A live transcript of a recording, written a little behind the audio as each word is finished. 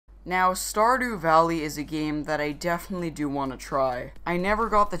Now, Stardew Valley is a game that I definitely do want to try. I never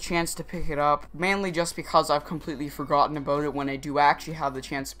got the chance to pick it up, mainly just because I've completely forgotten about it when I do actually have the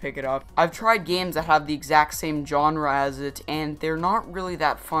chance to pick it up. I've tried games that have the exact same genre as it, and they're not really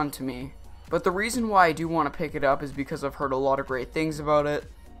that fun to me. But the reason why I do want to pick it up is because I've heard a lot of great things about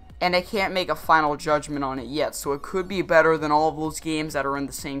it, and I can't make a final judgment on it yet, so it could be better than all of those games that are in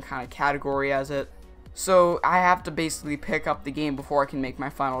the same kind of category as it. So I have to basically pick up the game before I can make my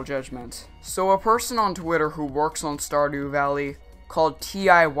final judgment. So a person on Twitter who works on Stardew Valley, called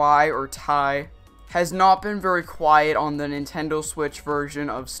TIY or Ty, has not been very quiet on the Nintendo Switch version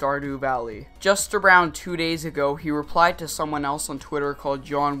of Stardew Valley. Just around 2 days ago, he replied to someone else on Twitter called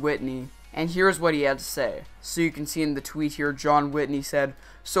John Whitney, and here's what he had to say. So you can see in the tweet here, John Whitney said,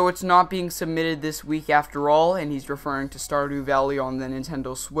 "So it's not being submitted this week after all," and he's referring to Stardew Valley on the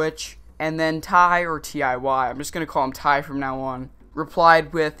Nintendo Switch. And then Ty, or TIY, I'm just going to call him Ty from now on,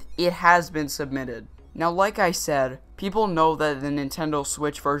 replied with, "It has been submitted." Now, like I said, people know that the Nintendo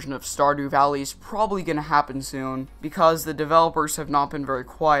Switch version of Stardew Valley is probably going to happen soon, because the developers have not been very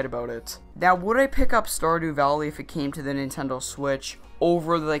quiet about it. Now, would I pick up Stardew Valley if it came to the Nintendo Switch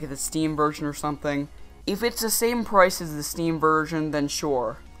over like the Steam version or something? If it's the same price as the Steam version, then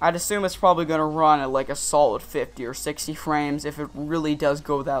sure. I'd assume it's probably going to run at like a solid 50 or 60 frames if it really does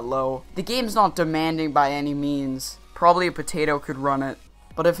go that low. The game's not demanding by any means. Probably a potato could run it.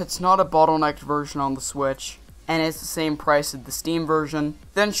 But if it's not a bottlenecked version on the Switch, and it's the same price as the Steam version,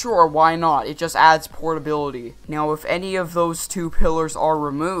 then sure, why not? It just adds portability. Now, if any of those two pillars are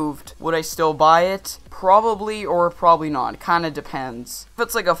removed, would I still buy it? Probably or probably not. It kind of depends. If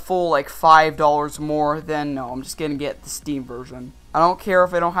it's like a full like $5 more, then no, I'm just gonna get the Steam version. I don't care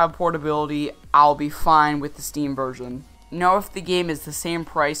if I don't have portability, I'll be fine with the Steam version. Now, if the game is the same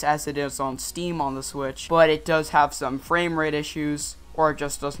price as it is on Steam on the Switch, but it does have some frame rate issues, or it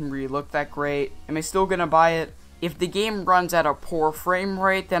just doesn't really look that great, am I still gonna buy it? If the game runs at a poor frame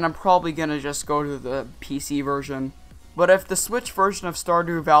rate, then I'm probably gonna just go to the PC version. But if the Switch version of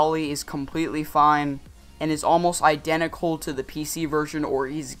Stardew Valley is completely fine, and is almost identical to the PC version, or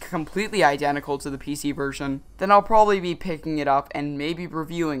is completely identical to the PC version, then I'll probably be picking it up and maybe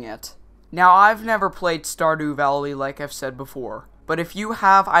reviewing it. Now, I've never played Stardew Valley like I've said before, but if you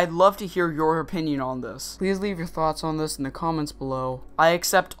have, I'd love to hear your opinion on this. Please leave your thoughts on this in the comments below. I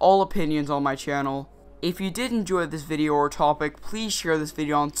accept all opinions on my channel. If you did enjoy this video or topic, please share this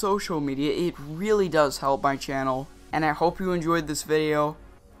video on social media. It really does help my channel. And I hope you enjoyed this video,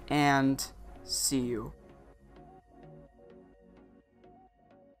 and see you.